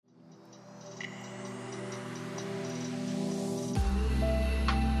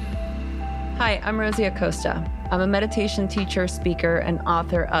Hi, I'm Rosie Acosta. I'm a meditation teacher, speaker, and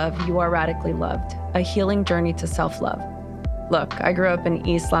author of You Are Radically Loved, a healing journey to self-love. Look, I grew up in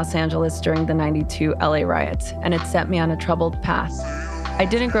East Los Angeles during the '92 LA riots, and it set me on a troubled path. I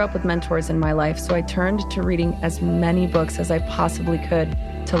didn't grow up with mentors in my life, so I turned to reading as many books as I possibly could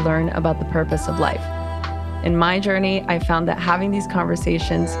to learn about the purpose of life. In my journey, I found that having these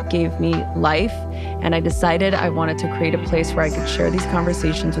conversations gave me life, and I decided I wanted to create a place where I could share these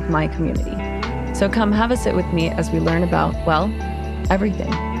conversations with my community. So come have a sit with me as we learn about, well,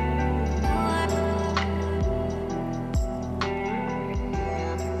 everything.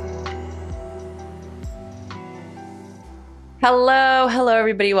 Hello,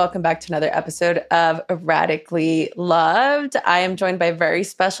 everybody. Welcome back to another episode of Radically Loved. I am joined by a very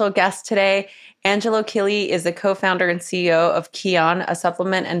special guest today. Angelo Keely is the co-founder and CEO of Keon, a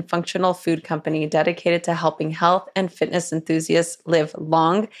supplement and functional food company dedicated to helping health and fitness enthusiasts live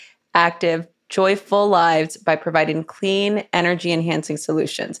long, active, joyful lives by providing clean, energy-enhancing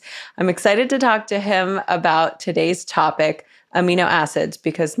solutions. I'm excited to talk to him about today's topic, amino acids,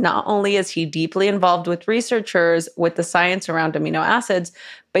 because not only is he deeply involved with researchers with the science around amino acids,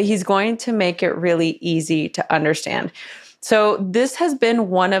 but he's going to make it really easy to understand. So this has been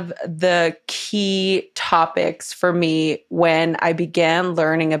one of the key topics for me when I began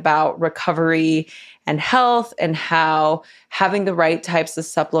learning about recovery and health and how having the right types of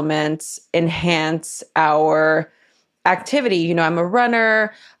supplements enhance our activity. You know, I'm a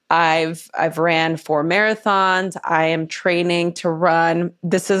runner. I've ran 4 marathons. I am training to run.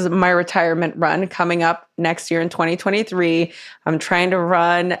 This is my retirement run coming up next year in 2023. I'm trying to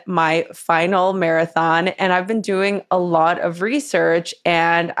run my final marathon, and I've been doing a lot of research,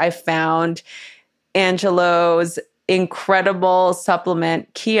 and I found Angelo's incredible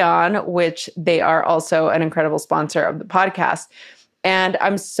supplement, Keon, which they are also an incredible sponsor of the podcast. And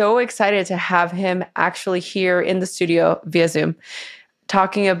I'm so excited to have him actually here in the studio via Zoom,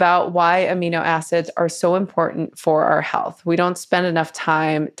 talking about why amino acids are so important for our health. We don't spend enough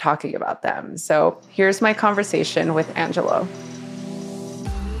time talking about them. So here's my conversation with Angelo.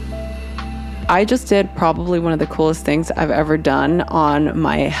 I just did probably one of the coolest things I've ever done on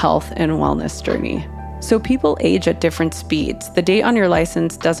my health and wellness journey. So people age at different speeds. The date on your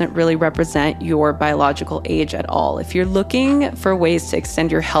license doesn't really represent your biological age at all. If you're looking for ways to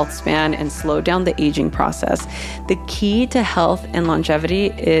extend your health span and slow down the aging process, the key to health and longevity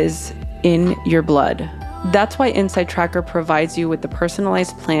is in your blood. That's why Insight Tracker provides you with the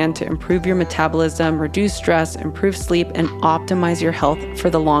personalized plan to improve your metabolism, reduce stress, improve sleep, and optimize your health for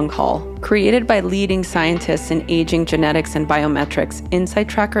the long haul. Created by leading scientists in aging genetics and biometrics, Insight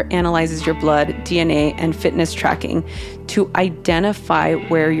Tracker analyzes your blood, DNA, and fitness tracking to identify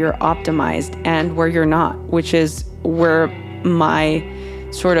where you're optimized and where you're not, which is where my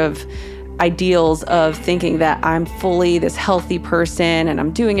sort of ideals of thinking that I'm fully this healthy person and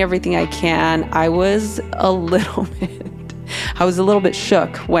I'm doing everything I can. I was a little bit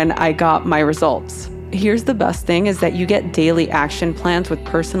shook when I got my results. Here's the best thing is that you get daily action plans with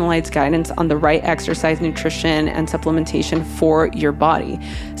personalized guidance on the right exercise, nutrition, and supplementation for your body.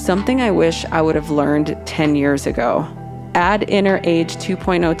 Something I wish I would have learned 10 years ago. Add Inner Age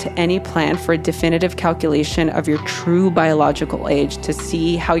 2.0 to any plan for a definitive calculation of your true biological age to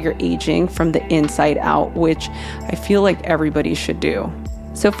see how you're aging from the inside out, which I feel like everybody should do.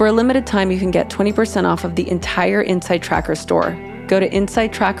 So for a limited time, you can get 20% off of the entire Insight Tracker store. Go to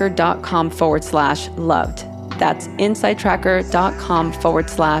insighttracker.com/loved. That's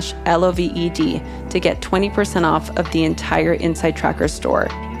insighttracker.com/LOVED to get 20% off of the entire Insight Tracker store.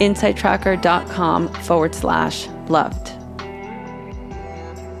 insighttracker.com/loved.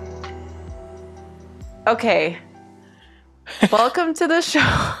 Okay. Welcome to the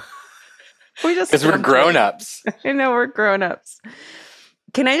show. Because we're grown-ups. I know we're grown-ups.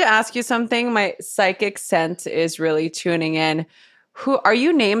 Can I ask you something? My psychic sense is really tuning in. Who are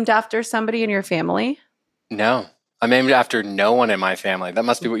you named after somebody in your family? No. I'm named after no one in my family. That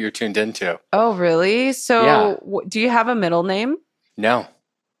must be what you're tuned into. Oh, really? So Yeah. Do you have a middle name? No.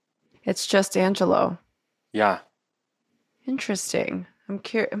 It's just Angelo. Yeah. Interesting. I'm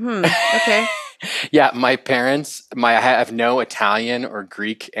curious. Okay. Yeah, my parents, I have no Italian or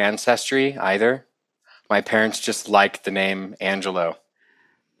Greek ancestry either. My parents just like the name Angelo.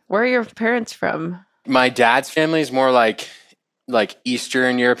 Where are your parents from? My dad's family is more like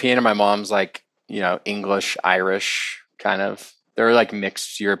Eastern European, and my mom's like, English, Irish kind of. They're like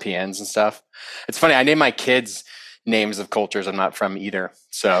mixed Europeans and stuff. It's funny. I name my kids names of cultures I'm not from either.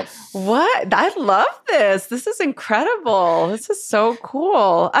 So what? I love this. This is incredible. This is so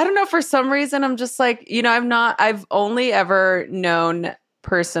cool. I don't know. For some reason, I'm just like, I've only ever known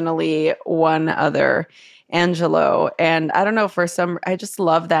personally one other Angelo. And I don't know, I just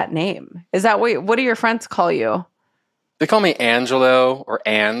love that name. Is that what do your friends call you? They call me Angelo or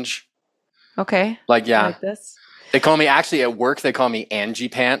Ange. Okay. Like, I yeah. like this. They call me, actually at work, they call me Angie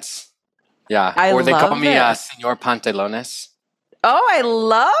Pants. Yeah. I Or they call love me this. Senor Pantalones. Oh, I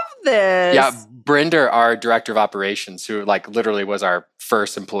love Yeah. this. Brenda, our director of operations, who like literally was our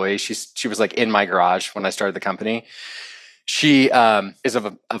first employee, she was like in my garage when I started the company. She is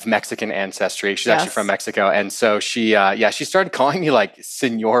of Mexican ancestry. She's actually from Yes. Mexico, and so she started calling me like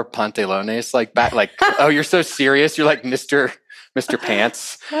Senor Pantalones, like back, like oh, you're so serious, you're like Mister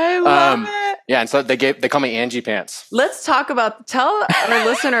Pants. I love Um, it. yeah, and so they call me Angie Pants. Let's tell our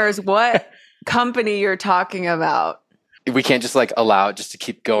listeners what company you're talking about. We can't just like allow it just to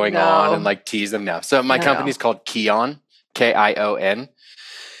keep going on and No, like tease them. No, so my no. company's called Kion, Kion,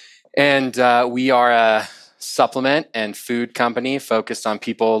 and we are a supplement and food company focused on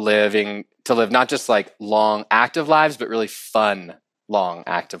people living to live not just like long active lives, but really fun long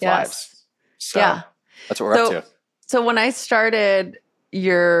active Yes. lives. So Yeah. that's what we're up to. So when I started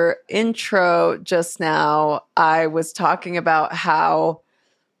your intro just now, I was talking about how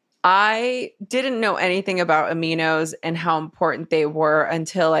I didn't know anything about aminos and how important they were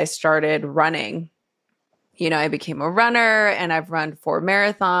until I started running. I became a runner and I've run 4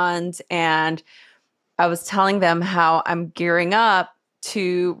 marathons, and I was telling them how I'm gearing up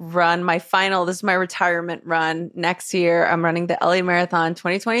to run my final. This is my retirement run next year. I'm running the LA Marathon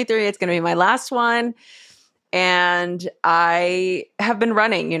 2023. It's going to be my last one. And I have been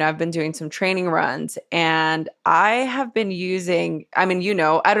running, I've been doing some training runs, and I have been using, I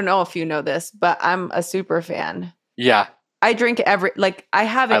don't know if you know this, but I'm a super fan. Yeah, I drink I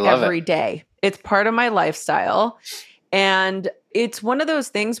have I it love it. every day. It's part of my lifestyle. And it's one of those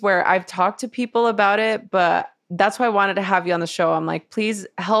things where I've talked to people about it, but that's why I wanted to have you on the show. I'm like, please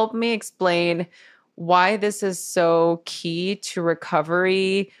help me explain why this is so key to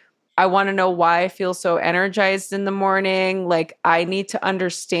recovery. I want to know why I feel so energized in the morning. Like, I need to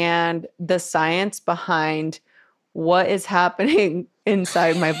understand the science behind what is happening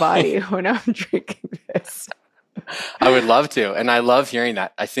inside my body when I'm drinking this. I would love to. And I love hearing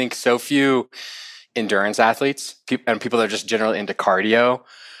that. I think so few endurance athletes and people that are just generally into cardio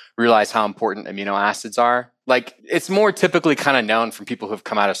realize how important amino acids are. Like it's more typically kind of known from people who have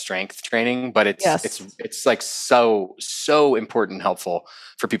come out of strength training, but Yes. it's like so important and helpful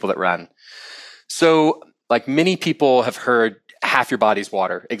for people that run. So like many people have heard half your body's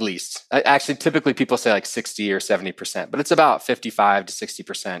water, at least. Actually, typically people say like 60 or 70%, but it's about 55 to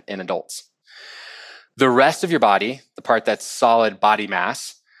 60% in adults. The rest of your body, the part that's solid body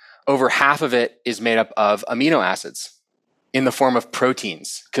mass, over half of it is made up of amino acids in the form of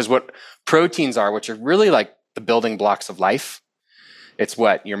proteins. Because what proteins are, which are really like the building blocks of life, it's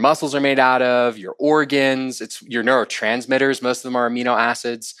what your muscles are made out of, your organs, it's your neurotransmitters, most of them are amino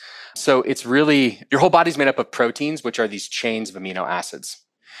acids. So it's really, your whole body's made up of proteins, which are these chains of amino acids.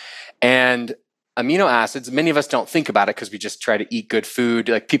 And amino acids, many of us don't think about it because we just try to eat good food.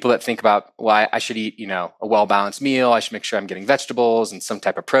 Like people that think about, well, I should eat, a well-balanced meal. I should make sure I'm getting vegetables and some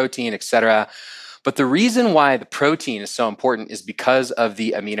type of protein, etc. But the reason why the protein is so important is because of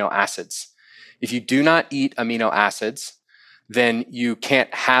the amino acids. If you do not eat amino acids, then you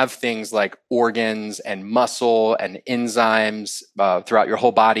can't have things like organs and muscle and enzymes throughout your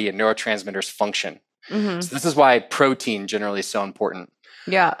whole body and neurotransmitters function. Mm-hmm. So this is why protein generally is so important.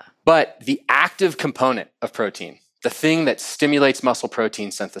 Yeah. But the active component of protein, the thing that stimulates muscle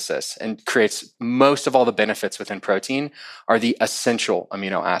protein synthesis and creates most of all the benefits within protein, are the essential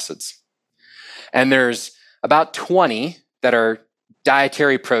amino acids. And there's about 20 that are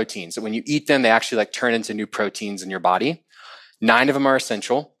dietary proteins. And when you eat them, they actually like turn into new proteins in your body. 9 of them are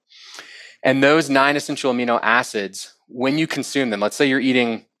essential. And those 9 essential amino acids, when you consume them, let's say you're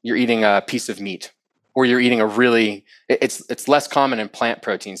eating a piece of meat, or you're eating it's less common in plant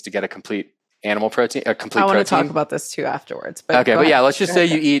proteins to get a complete animal protein, a complete protein. I want to talk about this too afterwards. But okay, but yeah, let's just say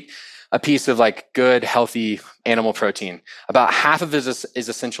you eat a piece of like good, healthy animal protein. About half of it is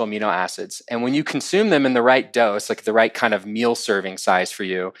essential amino acids. And when you consume them in the right dose, like the right kind of meal serving size for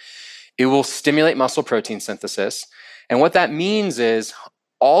you, it will stimulate muscle protein synthesis. And what that means is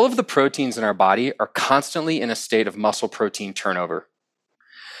all of the proteins in our body are constantly in a state of muscle protein turnover.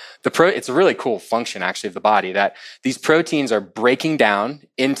 It's a really cool function, actually, of the body, that these proteins are breaking down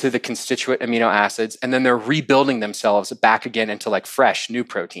into the constituent amino acids, and then they're rebuilding themselves back again into like fresh, new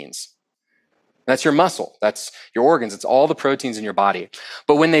proteins. That's your muscle. That's your organs. It's all the proteins in your body.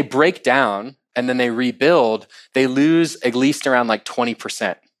 But when they break down and then they rebuild, they lose at least around like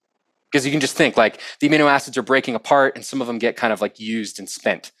 20%. Because you can just think like the amino acids are breaking apart and some of them get kind of like used and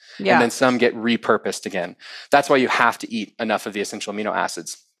spent. Yeah. And then some get repurposed again. That's why you have to eat enough of the essential amino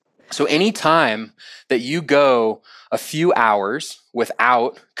acids. So anytime that you go a few hours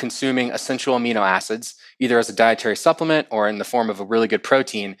without consuming essential amino acids, either as a dietary supplement or in the form of a really good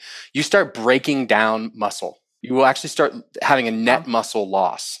protein, you start breaking down muscle. You will actually start having a net muscle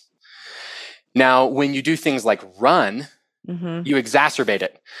loss. Now, when you do things like run, you exacerbate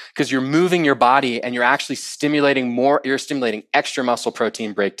it because you're moving your body and you're actually stimulating extra muscle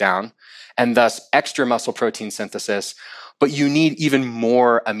protein breakdown and thus extra muscle protein synthesis, but you need even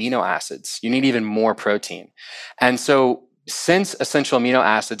more amino acids. You need even more protein. And so since essential amino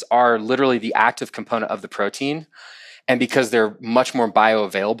acids are literally the active component of the protein, and because they're much more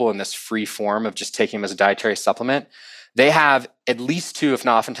bioavailable in this free form of just taking them as a dietary supplement, they have at least 2, if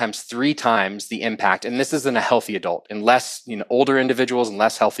not oftentimes 3 times the impact. And this is in a healthy adult. In less, older individuals and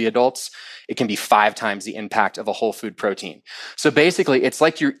less healthy adults, it can be 5 times the impact of a whole food protein. So basically, it's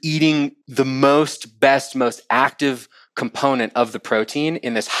like you're eating the most active component of the protein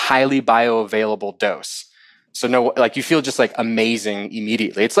in this highly bioavailable dose. So you feel just like amazing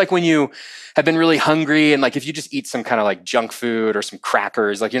immediately. It's like when you have been really hungry and like if you just eat some kind of like junk food or some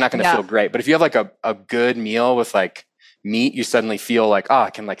crackers, like you're not going to feel great. But if you have like a good meal with like meat, you suddenly feel like, I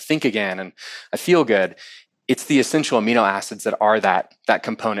can like think again and I feel good. It's the essential amino acids that are that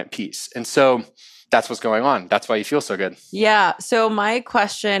component piece. And so that's what's going on. That's why you feel so good. Yeah. So my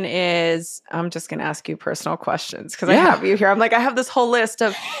question is, I'm just going to ask you personal questions because I have you here. I'm like, I have this whole list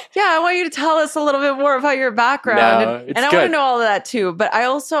of, I want you to tell us a little bit more about your background. No, and I want to know all of that too. But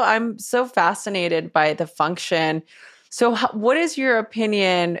I'm so fascinated by the function. So what is your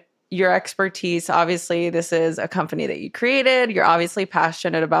opinion, your expertise? Obviously, this is a company that you created. You're obviously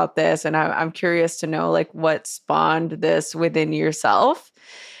passionate about this. And I'm curious to know like what spawned this within yourself.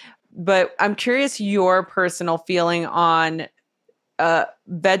 But I'm curious your personal feeling on a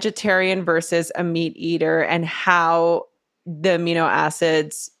vegetarian versus a meat eater and how the amino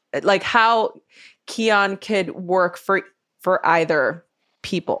acids, like how Keon could work for either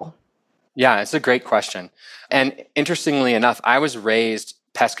people. Yeah, it's a great question. And interestingly enough, I was raised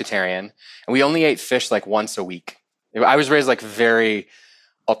pescatarian and we only ate fish like once a week. I was raised like very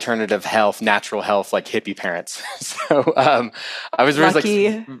alternative health, natural health, like hippie parents. So I was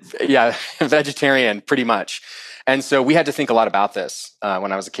raised vegetarian pretty much. And so we had to think a lot about this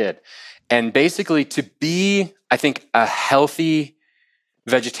when I was a kid. And basically to be, I think, a healthy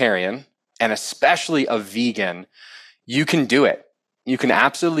vegetarian and especially a vegan, you can do it. You can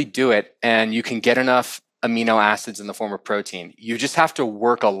absolutely do it and you can get enough amino acids in the form of protein. You just have to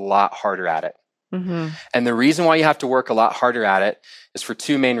work a lot harder at it. And the reason why you have to work a lot harder at it is for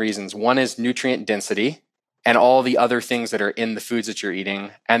 2 main reasons. One is nutrient density and all the other things that are in the foods that you're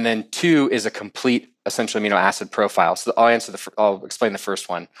eating. And then 2 is a complete essential amino acid profile. So I'll explain the first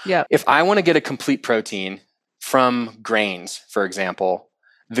one. Yeah. If I want to get a complete protein from grains, for example,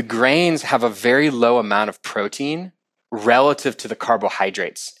 the grains have a very low amount of protein relative to the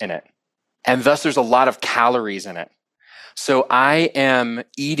carbohydrates in it. And thus there's a lot of calories in it. So I am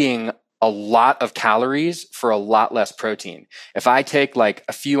eating a lot of calories for a lot less protein. If I take like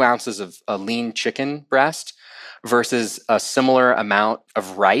a few ounces of a lean chicken breast versus a similar amount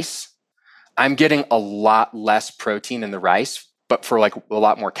of rice, I'm getting a lot less protein in the rice, but for like a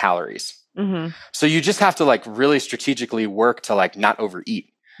lot more calories. So you just have to like really strategically work to like not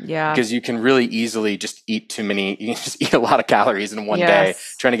overeat. Yeah. Because you can really easily just eat too many, you can just eat a lot of calories in one day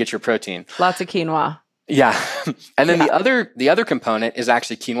trying to get your protein. Lots of quinoa. Yeah. And then the other component is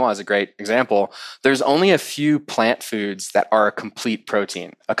actually quinoa is a great example. There's only a few plant foods that are a complete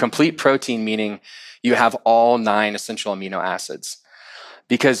protein. A complete protein meaning you have all 9 essential amino acids.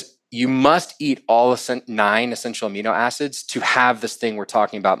 Because you must eat all 9 essential amino acids to have this thing we're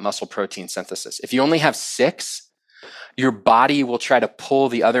talking about, muscle protein synthesis. If you only have 6, your body will try to pull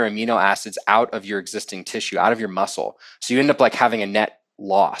the other amino acids out of your existing tissue, out of your muscle. So you end up like having a net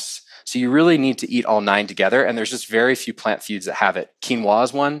loss. So you really need to eat all 9 together. And there's just very few plant foods that have it. Quinoa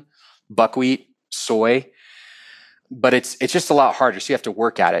is one, buckwheat, soy, but it's just a lot harder. So you have to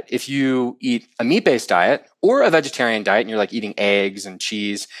work at it. If you eat a meat-based diet or a vegetarian diet and you're like eating eggs and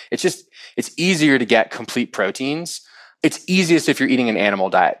cheese, it's easier to get complete proteins. It's easiest if you're eating an animal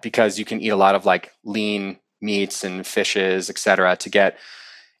diet because you can eat a lot of like lean meats and fishes, et cetera, to get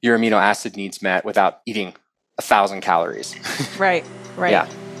your amino acid needs met without eating 1,000 calories. Right. Yeah.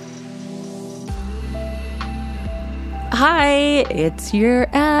 Hi, it's your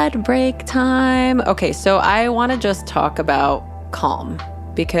ad break time. Okay, so I want to just talk about calm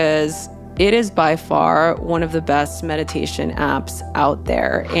because It is by far one of the best meditation apps out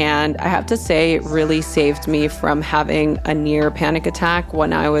there. And I have to say, it really saved me from having a near panic attack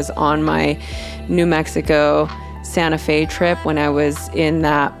when I was on my New Mexico Santa Fe trip, when I was in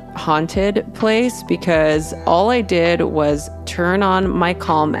that haunted place, because all I did was turn on my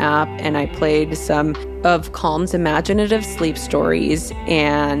Calm app and I played some of Calm's imaginative sleep stories,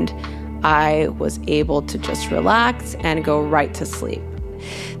 and I was able to just relax and go right to sleep.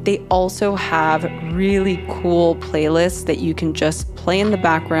 They also have really cool playlists that you can just play in the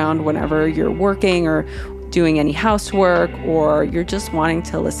background whenever you're working or doing any housework, or you're just wanting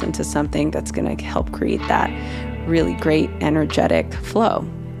to listen to something that's going to help create that really great energetic flow.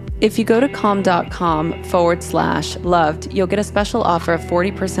 If you go to calm.com/loved, you'll get a special offer of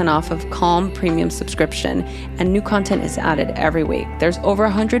 40% off of Calm Premium subscription, and new content is added every week. There's over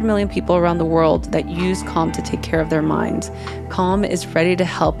 100 million people around the world that use Calm to take care of their minds. Calm is ready to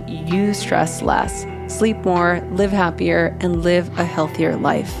help you stress less, sleep more, live happier, and live a healthier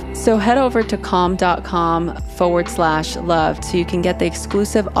life. So head over to calm.com/loved so you can get the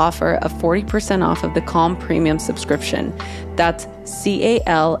exclusive offer of 40% off of the Calm Premium subscription. That's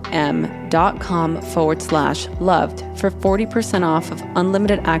calm.com/loved for 40% off of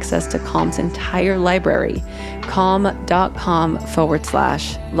unlimited access to Calm's entire library.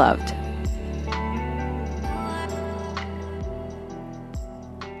 Calm.com/loved.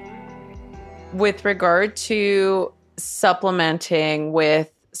 With regard to supplementing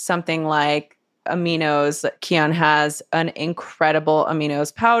with something like aminos, Keon has an incredible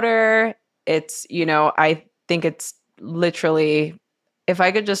aminos powder. It's, I think it's literally, if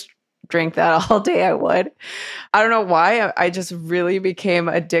I could just drink that all day, I would. I don't know why. I just really became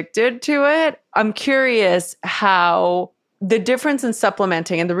addicted to it. I'm curious how the difference in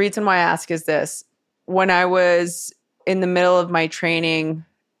supplementing, and the reason why I ask is this. When I was in the middle of my training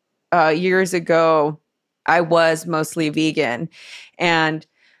years ago, I was mostly vegan, and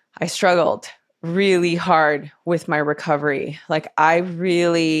I struggled really hard with my recovery. Like, I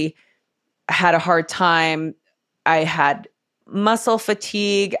really had a hard time. I had muscle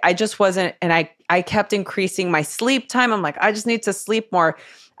fatigue. I just wasn't, and I kept increasing my sleep time. I'm like, I just need to sleep more.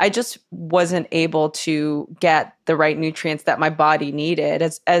 I just wasn't able to get the right nutrients that my body needed.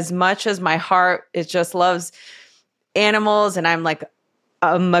 As much as my heart, it just loves animals, and I'm like,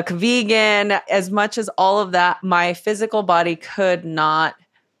 I'm a vegan, as much as all of that, my physical body could not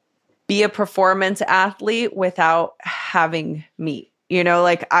be a performance athlete without having meat.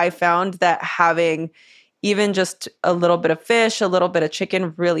 Like, I found that having even just a little bit of fish, a little bit of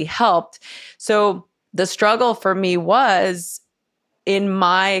chicken really helped. So the struggle for me was, in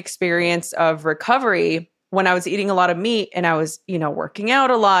my experience of recovery, when I was eating a lot of meat and I was, working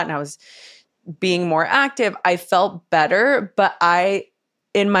out a lot and I was being more active, I felt better, but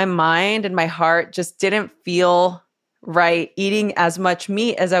in my mind and my heart, just didn't feel right eating as much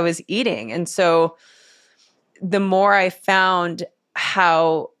meat as I was eating. And so the more I found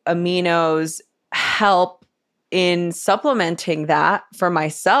how aminos help in supplementing that for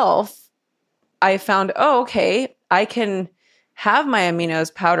myself, I found, okay, I can have my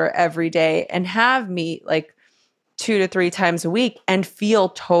aminos powder every day and have meat like 2 to 3 times a week and feel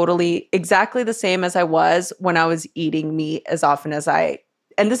totally exactly the same as I was when I was eating meat as often as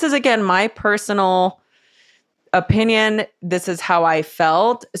and this is, again, my personal opinion. This is how I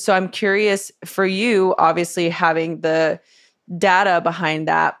felt. So I'm curious for you, obviously having the data behind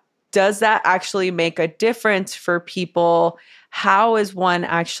that, does that actually make a difference for people? How is one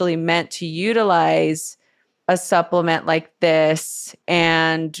actually meant to utilize a supplement like this?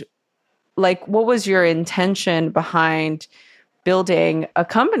 And like, what was your intention behind building a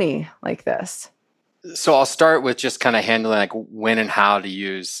company like this? So I'll start with just kind of handling like when and how to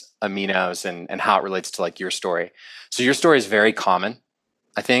use aminos and how it relates to like your story. So your story is very common.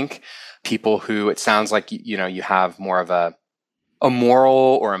 I think people who, it sounds like, you have more of a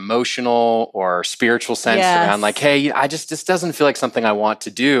moral or emotional or spiritual sense around like, hey, this doesn't feel like something I want to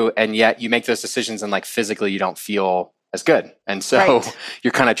do. And yet you make those decisions and like physically you don't feel as good. And so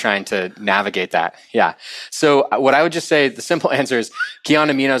you're kind of trying to navigate that. Yeah. So what I would just say, the simple answer is Kion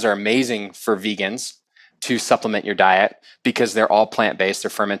aminos are amazing for vegans to supplement your diet because they're all plant-based. They're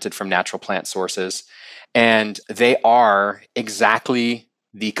fermented from natural plant sources. And they are exactly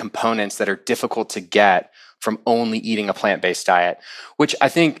the components that are difficult to get from only eating a plant-based diet, which I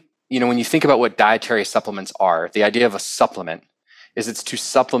think, when you think about what dietary supplements are, the idea of a supplement is it's to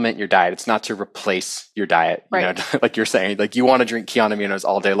supplement your diet. It's not to replace your diet. Like you're saying, like you want to drink Kion aminos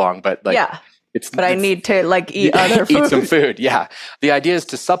all day long, but like But I need to like eat other food. Eat some food. Yeah. The idea is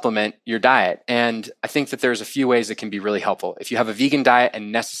to supplement your diet. And I think that there's a few ways that can be really helpful. If you have a vegan diet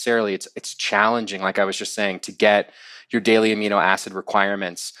and necessarily it's challenging, like I was just saying, to get your daily amino acid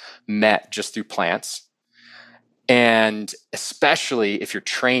requirements met just through plants. And especially if you're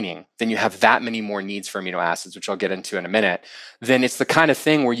training, then you have that many more needs for amino acids, which I'll get into in a minute. Then it's the kind of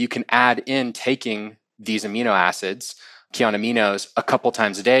thing where you can add in taking these amino acids, Keon aminos, a couple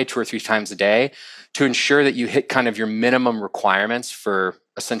times a day, 2 or 3 times a day, to ensure that you hit kind of your minimum requirements for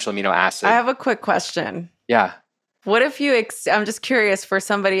essential amino acid. I have a quick question. Yeah. What if you, I'm just curious for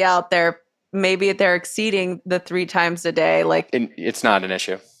somebody out there, maybe they're exceeding the 3 times a day, like it's not an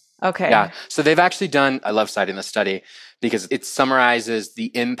issue. Okay. Yeah. So they've actually done, I love citing this study because it summarizes the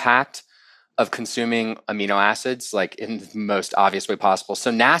impact of consuming amino acids like in the most obvious way possible.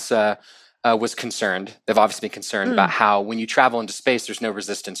 So NASA was concerned. They've obviously been concerned about how when you travel into space, there's no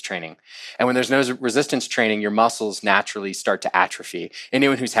resistance training. And when there's no resistance training, your muscles naturally start to atrophy.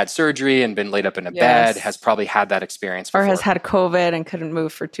 Anyone who's had surgery and been laid up in a bed has probably had that experience before. Or has had COVID and couldn't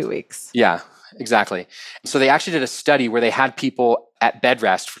move for 2 weeks. Yeah, exactly. So they actually did a study where they had people at bed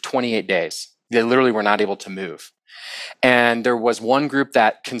rest for 28 days. They literally were not able to move. And there was one group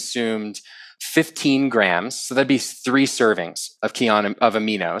that consumed 15 grams, so that'd be 3 servings of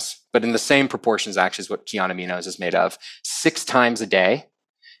aminos, but in the same proportions actually as what Keon aminos is made of, 6 times a day,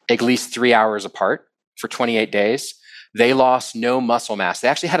 at least 3 hours apart for 28 days. They lost no muscle mass. They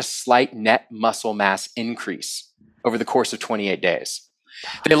actually had a slight net muscle mass increase over the course of 28 days.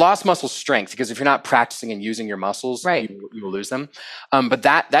 They lost muscle strength because if you're not practicing and using your muscles, you will lose them. But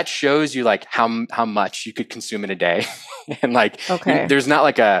that shows you like how much you could consume in a day. And like, there's not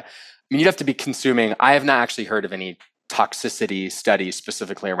like you'd have to be consuming. I have not actually heard of any toxicity studies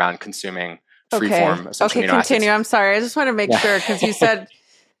specifically around consuming free-form essential amino acids. Continue. I'm sorry. I just want to make sure because you said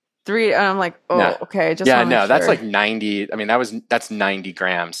 3, and I'm like, okay. That's like 90. I mean, that's 90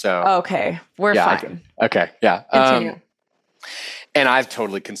 grams. So okay, we're fine. Okay, yeah. Continue. And I've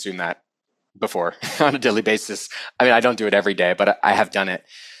totally consumed that before on a daily basis. I mean, I don't do it every day, but I have done it.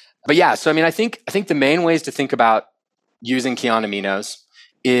 But yeah, so I mean, I think the main ways to think about using Keon aminos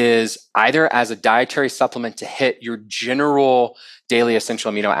is either as a dietary supplement to hit your general daily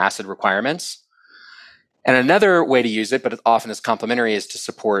essential amino acid requirements. And another way to use it, but often is complementary, is to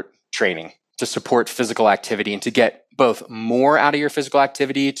support training, to support physical activity, and to get both more out of your physical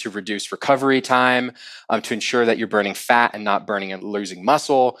activity, to reduce recovery time, to ensure that you're burning fat and not burning and losing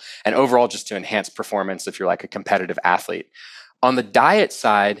muscle, and overall just to enhance performance if you're like a competitive athlete. On the diet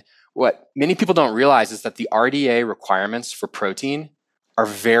side, what many people don't realize is that the RDA requirements for protein are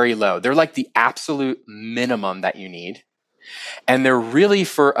very low. They're like the absolute minimum that you need. And they're really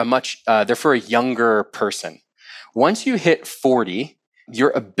for they're for a younger person. Once you hit 40,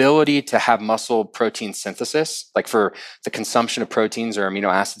 your ability to have muscle protein synthesis, like for the consumption of proteins or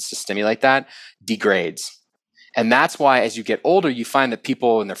amino acids to stimulate that, degrades. And that's why as you get older, you find that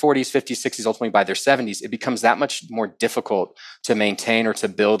people in their 40s, 50s, 60s, ultimately by their 70s, it becomes that much more difficult to maintain or to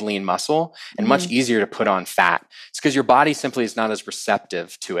build lean muscle and much easier to put on fat. It's because your body simply is not as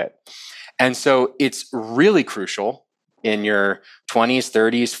receptive to it. And so it's really crucial in your 20s,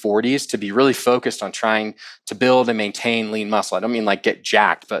 30s, 40s to be really focused on trying to build and maintain lean muscle. I don't mean like get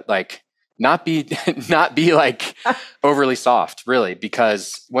jacked, but like not be like overly soft, really,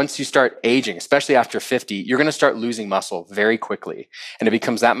 because once you start aging, especially after 50, you're going to start losing muscle very quickly, and it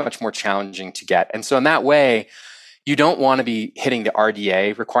becomes that much more challenging to get. And so in that way, you don't want to be hitting the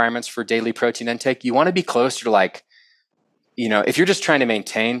RDA requirements for daily protein intake. You want to be closer to like, if you're just trying to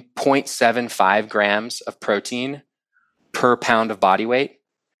maintain 0.75 grams of protein per pound of body weight.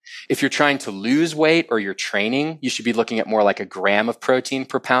 If you're trying to lose weight or you're training, you should be looking at more like a gram of protein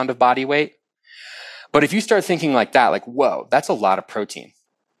per pound of body weight. But if you start thinking like that, like, whoa, that's a lot of protein.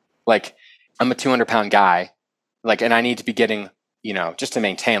 Like, I'm a 200-pound guy, like, and I need to be getting, just to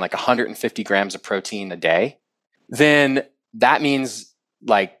maintain like 150 grams of protein a day, then that means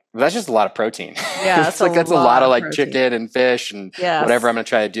like, that's just a lot of protein. Yeah, that's a lot of like protein. Chicken and fish and whatever I'm going to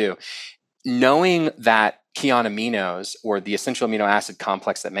try to do. Knowing that Keon aminos, or the essential amino acid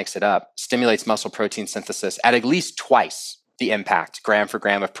complex that makes it up, stimulates muscle protein synthesis at least twice the impact, gram for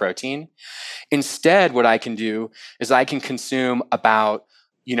gram of protein. Instead, what I can do is I can consume about,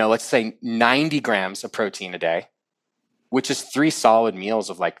 let's say 90 grams of protein a day, which is 3 solid meals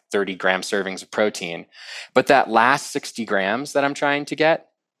of like 30-gram servings of protein. But that last 60 grams that I'm trying to get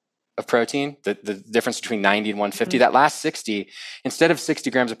of protein, the difference between 90 and 150, that last 60, instead of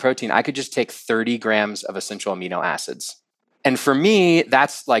 60 grams of protein, I could just take 30 grams of essential amino acids. And for me,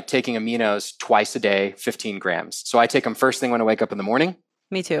 that's like taking aminos twice a day, 15 grams. So I take them first thing when I wake up in the morning.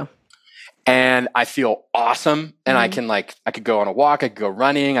 Me too. and I feel awesome. And I could go on a walk, I could go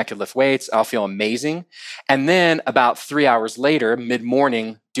running, I could lift weights, I'll feel amazing. And then about 3 hours later,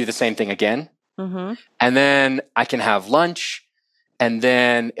 mid-morning, do the same thing again. Mm-hmm. And then I can have lunch. And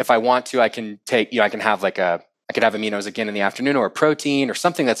then if I want to, I can take, I can have I could have aminos again in the afternoon, or a protein or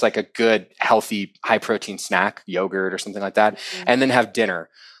something that's like a good, healthy, high protein snack, yogurt or something like that. Mm-hmm. And then have dinner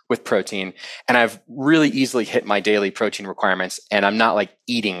with protein. And I've really easily hit my daily protein requirements. And I'm not like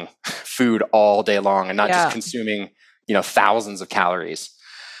eating food all day long and not just consuming, thousands of calories.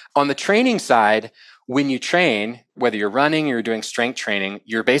 On the training side, when you train, whether you're running or you're doing strength training,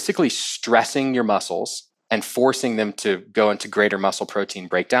 you're basically stressing your muscles and forcing them to go into greater muscle protein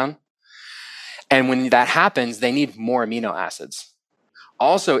breakdown. And when that happens, they need more amino acids.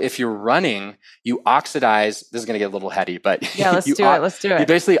 Also, if you're running, you oxidize, this is going to get a little heady, but let's do it. You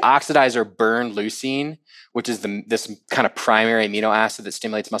basically oxidize or burn leucine, which is this kind of primary amino acid that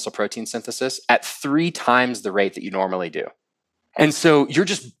stimulates muscle protein synthesis, at 3 times the rate that you normally do. And so you're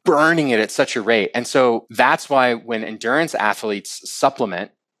just burning it at such a rate. And so that's why when endurance athletes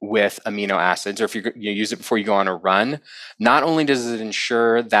supplement with amino acids, or if you use it before you go on a run, not only does it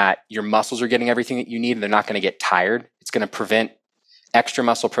ensure that your muscles are getting everything that you need and they're not going to get tired, it's going to prevent extra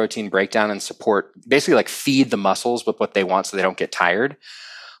muscle protein breakdown and support, basically like feed the muscles with what they want so they don't get tired.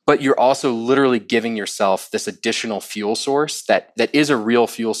 But you're also literally giving yourself this additional fuel source that is a real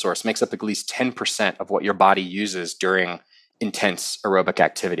fuel source, makes up at least 10% of what your body uses during intense aerobic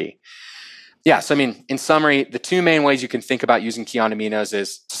activity. Yeah, so in summary, the 2 main ways you can think about using Kion aminos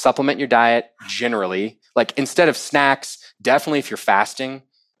is to supplement your diet generally. Like instead of snacks, definitely if you're fasting,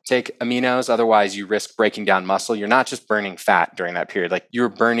 take aminos. Otherwise, you risk breaking down muscle. You're not just burning fat during that period. Like you're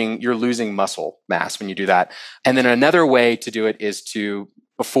losing muscle mass when you do that. And then another way to do it is to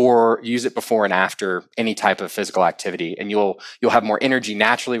use it before and after any type of physical activity. And you'll have more energy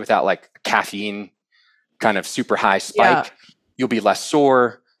naturally without like caffeine kind of super high spike. Yeah. You'll be less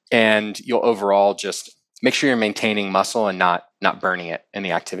sore, and you'll overall just make sure you're maintaining muscle and not burning it in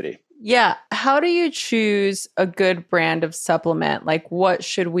the activity. Yeah. How do you choose a good brand of supplement? Like what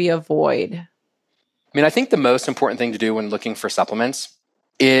should we avoid? I think the most important thing to do when looking for supplements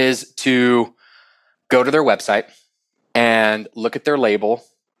is to go to their website and look at their label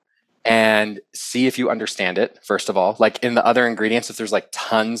and see if you understand it, first of all. Like in the other ingredients, if there's like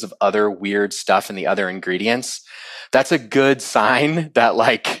tons of other weird stuff in the other ingredients, that's a good sign that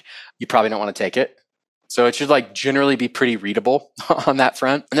like you probably don't want to take it. So it should like generally be pretty readable on that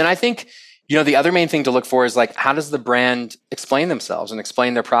front. And then I think, the other main thing to look for is like, how does the brand explain themselves and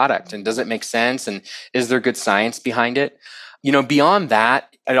explain their product? And does it make sense? And is there good science behind it? Beyond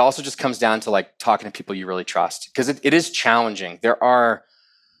that, it also just comes down to like talking to people you really trust, because it is challenging. There are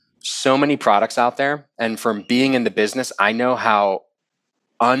so many products out there. And from being in the business, I know how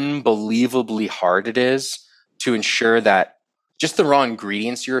unbelievably hard it is to ensure that just the raw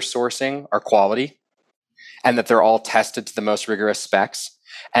ingredients you're sourcing are quality and that they're all tested to the most rigorous specs.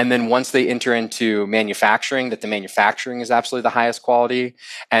 And then once they enter into manufacturing, that the manufacturing is absolutely the highest quality.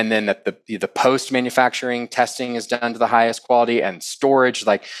 And then that the post-manufacturing testing is done to the highest quality, and storage,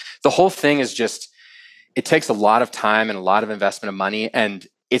 like the whole thing is just, it takes a lot of time and a lot of investment of money. And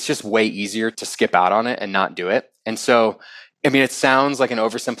it's just way easier to skip out on it and not do it. And so, it sounds like an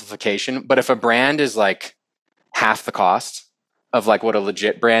oversimplification, but if a brand is like half the cost of like what a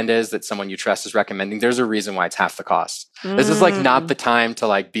legit brand is that someone you trust is recommending, there's a reason why it's half the cost. This is like not the time to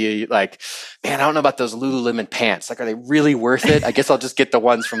like be like, man, I don't know about those Lululemon pants. Like, are they really worth it? I guess I'll just get the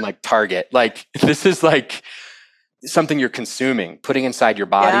ones from like Target. Like this is like something you're consuming, putting inside your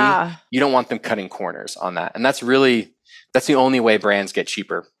body. Yeah. You don't want them cutting corners on that. And that's the only way brands get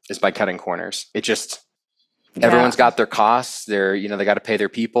cheaper, is by cutting corners. It just, everyone's got their costs. They're, they got to pay their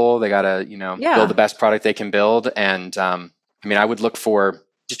people. They got to, build the best product they can build. And, I would look for,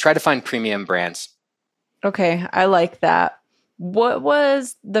 just try to find premium brands. Okay. I like that. What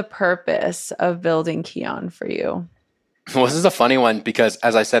was the purpose of building Kion for you? Well, this is a funny one because,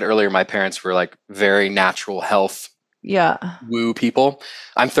 as I said earlier, my parents were like very natural health woo people.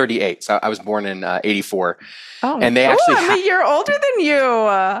 I'm 38, so I was born in 84. Oh, and they actually I'm a year older than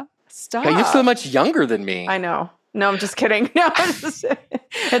you. Stop. You're so much younger than me. I know. No, I'm just kidding. No, it's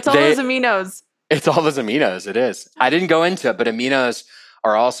all those aminos. It's all those aminos. It is. I didn't go into it, but aminos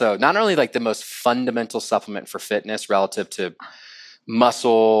are also not only like the most fundamental supplement for fitness relative to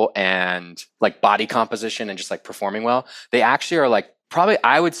muscle and like body composition and just like performing well. They actually are like probably,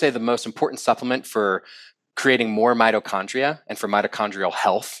 I would say, the most important supplement for creating more mitochondria and for mitochondrial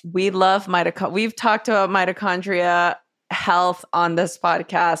health. We love mitochondria. We've talked about mitochondria health on this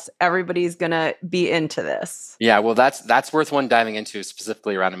podcast, everybody's going to be into this. Yeah, well, that's worth one diving into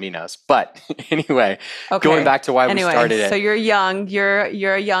specifically around aminos. But anyway, Okay. going back to why we started it. So you're young. You're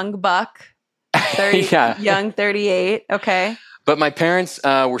a young buck. 30, yeah. Young 38. Okay. But my parents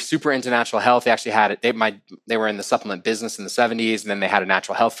were super into natural health. They actually had it. They were in the supplement business in the 70s, and then they had a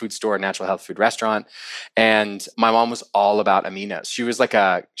natural health food store, a natural health food restaurant. And my mom was all about aminos. She was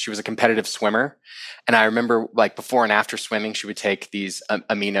a competitive swimmer, and I remember like before and after swimming, she would take these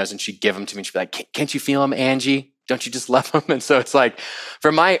aminos and she'd give them to me. She'd be like, "Can't you feel them, Angie? Don't you just love them?" And so it's like,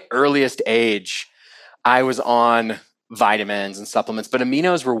 from my earliest age, I was on vitamins and supplements, but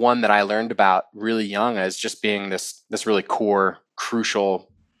aminos were one that I learned about really young as just being this really core, crucial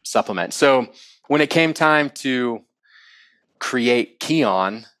supplement. So when it came time to create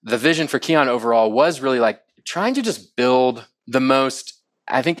Keon, the vision for Keon overall was really like trying to just build the most,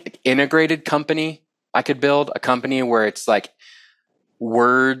 I think, integrated company I could build, a company where it's like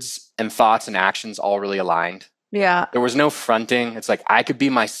words and thoughts and actions all really aligned. Yeah. There was no fronting. It's like I could be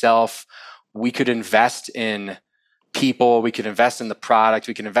myself. We could invest in people, we could invest in the product,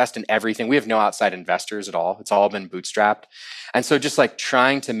 we can invest in everything. We have no outside investors at all. It's all been bootstrapped. And so just like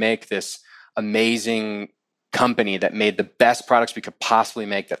trying to make this amazing company that made the best products we could possibly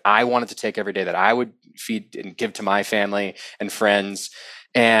make, that I wanted to take every day, that I would feed and give to my family and friends.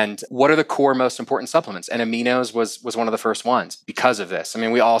 And what are the core most important supplements? And aminos was one of the first ones because of this. I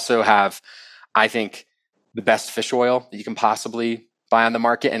mean, we also have, I think, the best fish oil that you can possibly buy on the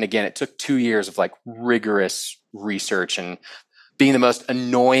market. And again, it took 2 years of like rigorous research and being the most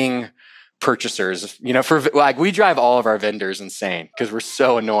annoying purchasers, for like, we drive all of our vendors insane because we're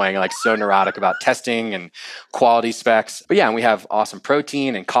so annoying, like so neurotic about testing and quality specs. But yeah, and we have awesome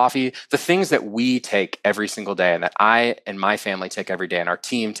protein and coffee, the things that we take every single day and that I and my family take every day and our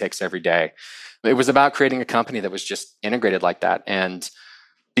team takes every day. It was about creating a company that was just integrated like that. And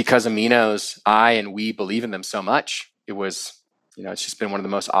because aminos, I and we believe in them so much, it was, it's just been one of the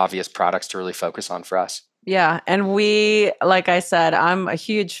most obvious products to really focus on for us. Yeah. And we, like I said, I'm a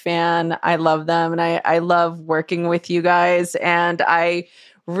huge fan. I love them. And I love working with you guys. And I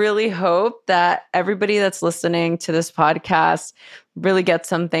really hope that everybody that's listening to this podcast really gets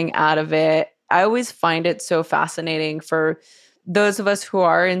something out of it. I always find it so fascinating for those of us who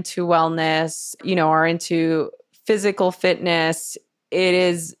are into wellness, are into physical fitness. It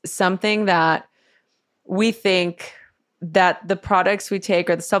is something that we think that the products we take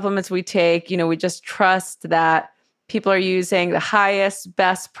or the supplements we take, we just trust that people are using the highest,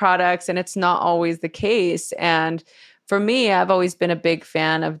 best products, and it's not always the case. And for me, I've always been a big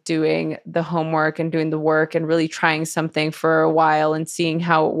fan of doing the homework and doing the work and really trying something for a while and seeing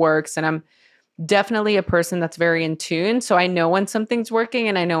how it works. And I'm definitely a person that's very in tune. So I know when something's working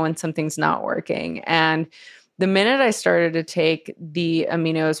and I know when something's not working. And the minute I started to take the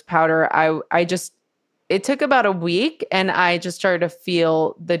aminos powder, it took about a week and I just started to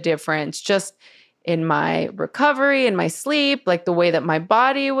feel the difference just in my recovery and my sleep, like the way that my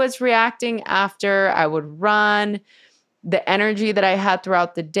body was reacting after I would run, the energy that I had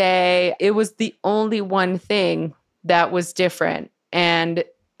throughout the day. It was the only one thing that was different. And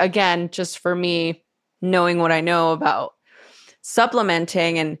again, just for me, knowing what I know about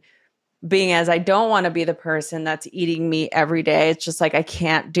supplementing and being as I don't want to be the person that's eating meat every day, it's just like I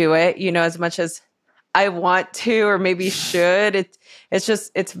can't do it, as much as I want to or maybe should.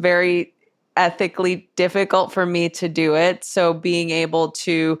 It's very ethically difficult for me to do it. So being able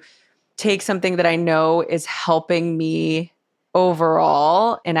to take something that I know is helping me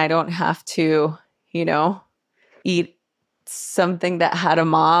overall and I don't have to, eat something that had a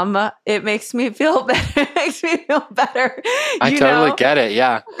mom, it makes me feel better. It makes me feel better. I totally get it.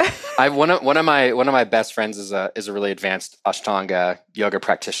 Yeah. One of my best friends is a really advanced Ashtanga yoga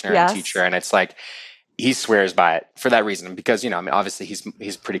practitioner and teacher. And it's like, he swears by it for that reason, because, obviously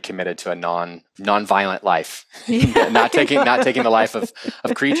he's pretty committed to a non-violent life, not taking the life of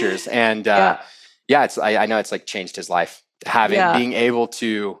creatures. And, I know it's like changed his life being able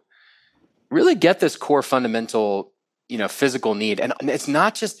to really get this core fundamental, physical need. And it's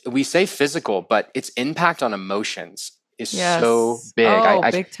not just, we say physical, but its impact on emotions is so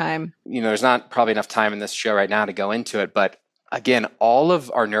big. Big time. There's not probably enough time in this show right now to go into it, but again, all of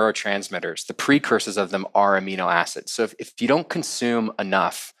our neurotransmitters, the precursors of them are amino acids. So if you don't consume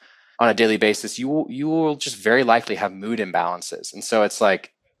enough on a daily basis, you will just very likely have mood imbalances. And so it's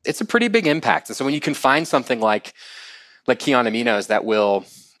a pretty big impact. And so when you can find something like Keon Aminos that will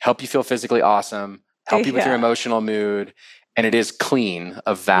help you feel physically awesome, help you with your emotional mood, and it is clean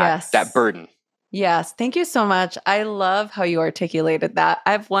of that burden. Yes. Thank you so much. I love how you articulated that.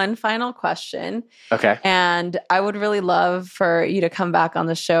 I have one final question. Okay. And I would really love for you to come back on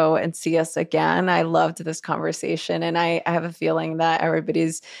the show and see us again. I loved this conversation. And I have a feeling that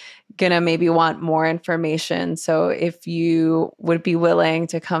everybody's going to maybe want more information. So if you would be willing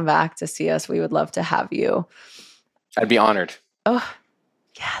to come back to see us, we would love to have you. I'd be honored. Oh,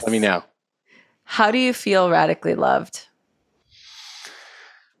 yes. Let me know. How do you feel radically loved?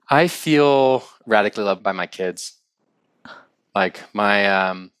 I feel radically loved by my kids. Like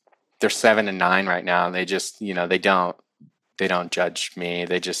they're 7 and 9 right now, and they just, they don't judge me.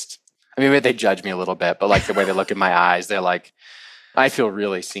 Maybe they judge me a little bit, but like the way they look in my eyes, they're like, I feel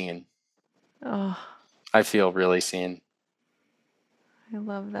really seen. Oh, I feel really seen. I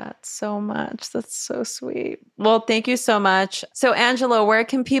love that so much. That's so sweet. Well, thank you so much. So, Angelo, where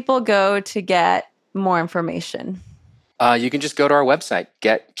can people go to get more information? You can just go to our website,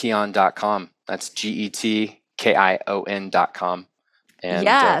 getkion.com. That's GETKION.com. And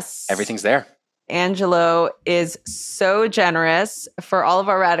yes, everything's there. Angelo is so generous. For all of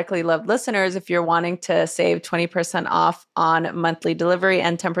our Radically Loved listeners, if you're wanting to save 20% off on monthly delivery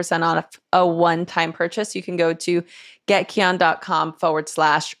and 10% off a one-time purchase, you can go to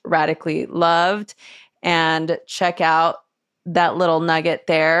getkion.com/radically loved and check out that little nugget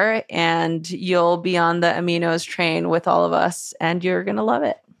there, and you'll be on the Aminos train with all of us, and you're going to love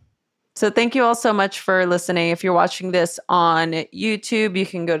it. So thank you all so much for listening. If you're watching this on YouTube, you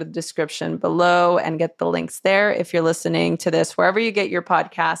can go to the description below and get the links there. If you're listening to this wherever you get your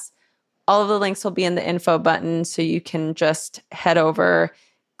podcasts, all of the links will be in the info button, so you can just head over,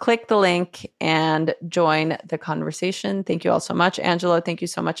 click the link, and join the conversation. Thank you all so much. Angelo, thank you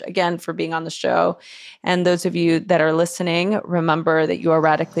so much again for being on the show. And those of you that are listening, remember that you are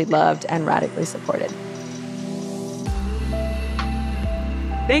radically loved and radically supported.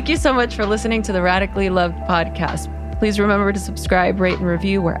 Thank you so much for listening to the Radically Loved podcast. Please remember to subscribe, rate, and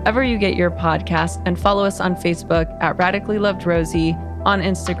review wherever you get your podcast, and follow us on Facebook at Radically Loved Rosie, on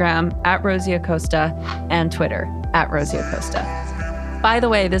Instagram at Rosie Acosta, and Twitter at Rosie Acosta. By the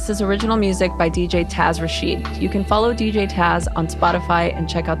way, this is original music by DJ Taz Rashid. You can follow DJ Taz on Spotify and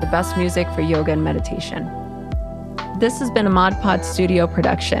check out the best music for yoga and meditation. This has been a Mod Pod Studio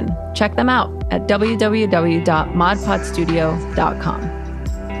production. Check them out at www.modpodstudio.com.